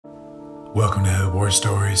Welcome to Hood War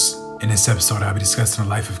Stories. In this episode, I'll be discussing the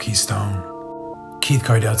life of Keith Stone. Keith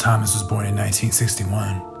Cardell Thomas was born in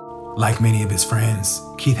 1961. Like many of his friends,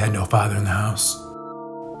 Keith had no father in the house.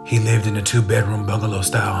 He lived in a 2-bedroom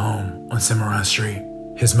bungalow-style home on Cimarron Street.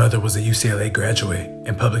 His mother was a UCLA graduate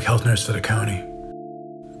and public health nurse for the county,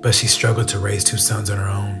 but she struggled to raise 2 sons on her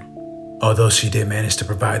own. Although she did manage to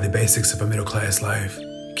provide the basics of a middle-class life,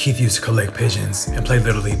 Keith used to collect pigeons and play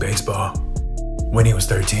Little League baseball. When he was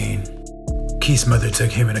 13, Keith's mother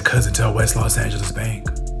took him and a cousin to a West Los Angeles bank.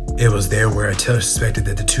 It was there where a teller suspected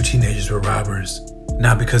that the 2 teenagers were robbers,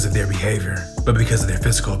 not because of their behavior, but because of their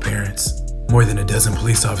physical appearance. More than a dozen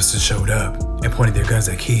police officers showed up and pointed their guns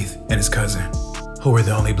at Keith and his cousin, who were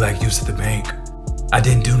the only black youths at the bank. "I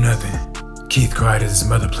didn't do nothing," Keith cried as his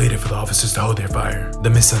mother pleaded for the officers to hold their fire. The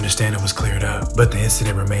misunderstanding was cleared up, but the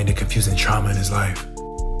incident remained a confusing trauma in his life.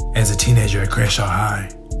 As a teenager at Crenshaw High,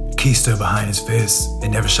 Keith stood behind his fists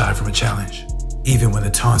and never shied from a challenge, even when the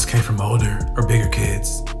taunts came from older or bigger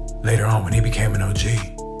kids. Later on, when he became an OG,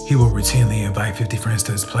 he would routinely invite 50 friends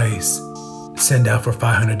to his place, send out for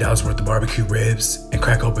 $500 worth of barbecue ribs, and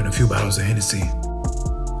crack open a few bottles of Hennessy.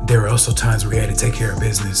 There were also times where he had to take care of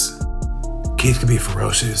business. Keith could be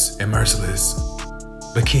ferocious and merciless,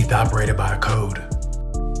 but Keith operated by a code.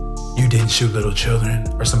 You didn't shoot little children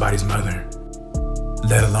or somebody's mother,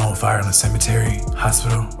 let alone fire in a cemetery,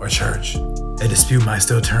 hospital, or church. A dispute might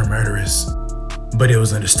still turn murderous, but it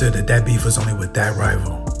was understood that that beef was only with that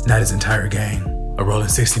rival, not his entire gang. A Rollin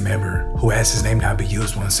 60 member, who asked his name not be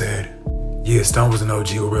used, once said, "Yeah, Stone was an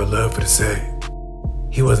OG with real love for the set.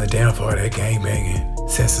 He wasn't down for all that gang banging,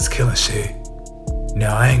 senseless killing shit.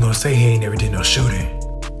 Now, I ain't gonna say he ain't never did no shooting,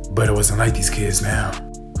 but it wasn't like these kids now,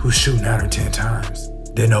 who shoot 9 or 10 times,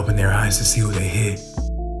 then open their eyes to see who they hit."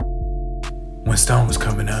 When Stone was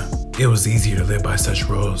coming up, it was easier to live by such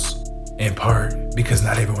rules, in part because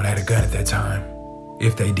not everyone had a gun at that time.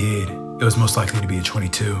 If they did, it was most likely to be a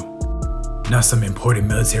 .22, not some imported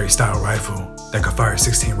military-style rifle that could fire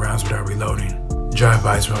 16 rounds without reloading.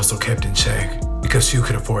 Drive-bys were also kept in check because few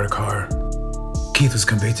could afford a car. Keith was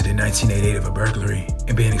convicted in 1988 of a burglary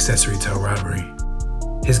and being accessory to a robbery.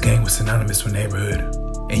 His gang was synonymous with neighborhood,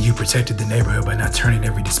 and you protected the neighborhood by not turning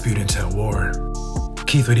every dispute into a war.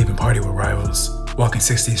 Keith would even party with rivals, walking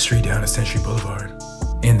 60th Street down to Century Boulevard.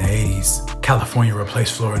 In the 80s, California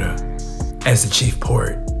replaced Florida as the chief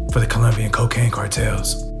port for the Colombian cocaine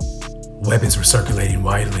cartels. Weapons were circulating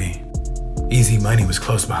widely. Easy money was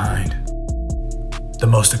close behind. The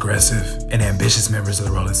most aggressive and ambitious members of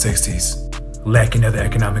the Rollin 60s, lacking other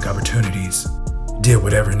economic opportunities, did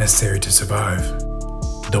whatever necessary to survive.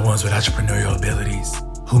 The ones with entrepreneurial abilities,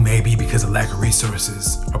 who maybe because of lack of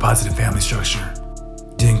resources or positive family structure,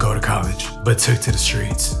 didn't go to college, but took to the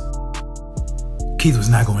streets. Keith was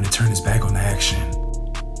not going to turn his back on the action.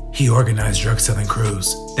 He organized drug-selling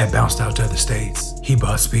crews that bounced out to other states. He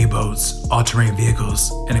bought speedboats, all-terrain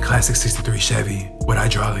vehicles, and a classic '63 Chevy with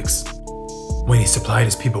hydraulics. When he supplied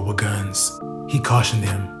his people with guns, he cautioned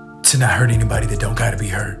them to not hurt anybody that don't gotta be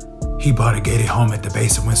hurt. He bought a gated home at the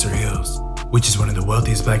base of Windsor Hills, which is one of the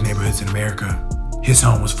wealthiest black neighborhoods in America. His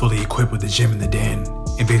home was fully equipped with a gym in the den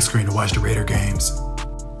and big screen to watch the Raider games.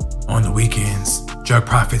 On the weekends, drug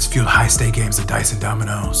profits fueled high-stake games of dice and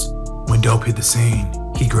dominoes. When dope hit the scene,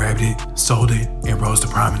 he grabbed it, sold it, and rose to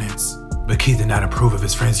prominence. But Keith did not approve of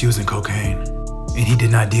his friends using cocaine, and he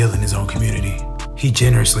did not deal in his own community. He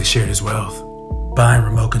generously shared his wealth, buying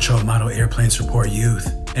remote-controlled model airplanes for poor youth,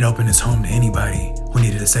 and opened his home to anybody who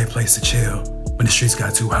needed a safe place to chill when the streets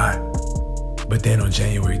got too hot. But then on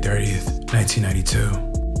January 30th,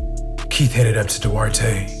 1992, Keith headed up to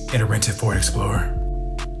Duarte in a rented Ford Explorer.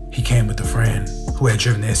 He came with a friend who had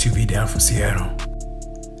driven the SUV down from Seattle.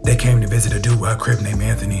 They came to visit a doo-wop Crip named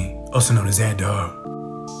Anthony, also known as Ant Dog.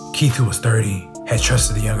 Keith, who was 30, had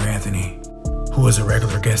trusted the younger Anthony, who was a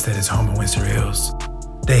regular guest at his home in Windsor Hills.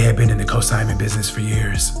 They had been in the consignment business for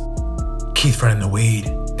years. Keith fronted the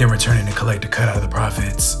weed, then returning to collect a cut out of the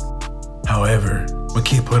profits. However, when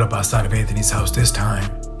Keith pulled up outside of Anthony's house this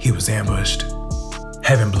time, he was ambushed.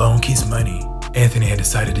 Having blown Keith's money, Anthony had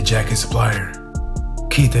decided to jack his supplier.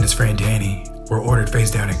 Keith and his friend Danny were ordered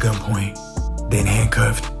face down at gunpoint, then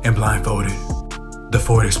handcuffed and blindfolded. The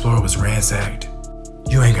Ford Explorer was ransacked.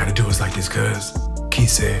 "You ain't gotta do us like this, cuz," Keith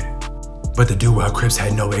said. But the doo-wop Crips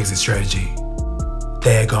had no exit strategy.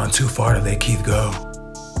 They had gone too far to let Keith go.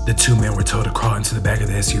 The 2 men were told to crawl into the back of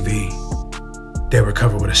the SUV. They were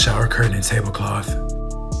covered with a shower curtain and tablecloth,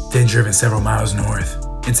 then driven several miles north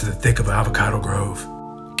into the thick of an avocado grove.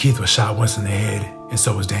 Keith was shot once in the head, and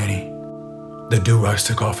so was Danny. The doo-wops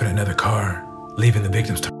took off in another car, leaving the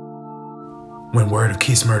victims to. When word of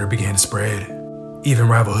Keith's murder began to spread, Even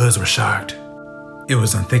rival hoods were shocked. It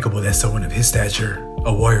was unthinkable that someone of his stature,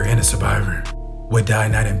 a warrior and a survivor, would die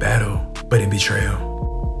not in battle, but in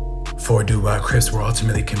betrayal. 4 Dubois Crips were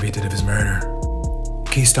ultimately convicted of his murder.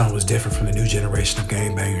 Keystone was different from the new generation of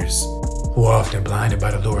gangbangers, who are often blinded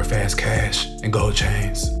by the lure of fast cash and gold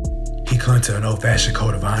chains. He clung to an old-fashioned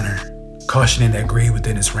code of honor, cautioning that greed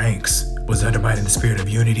within his ranks was undermining the spirit of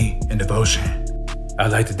unity and devotion.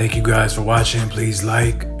 I'd like to thank you guys for watching. Please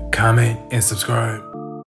like, comment, and subscribe.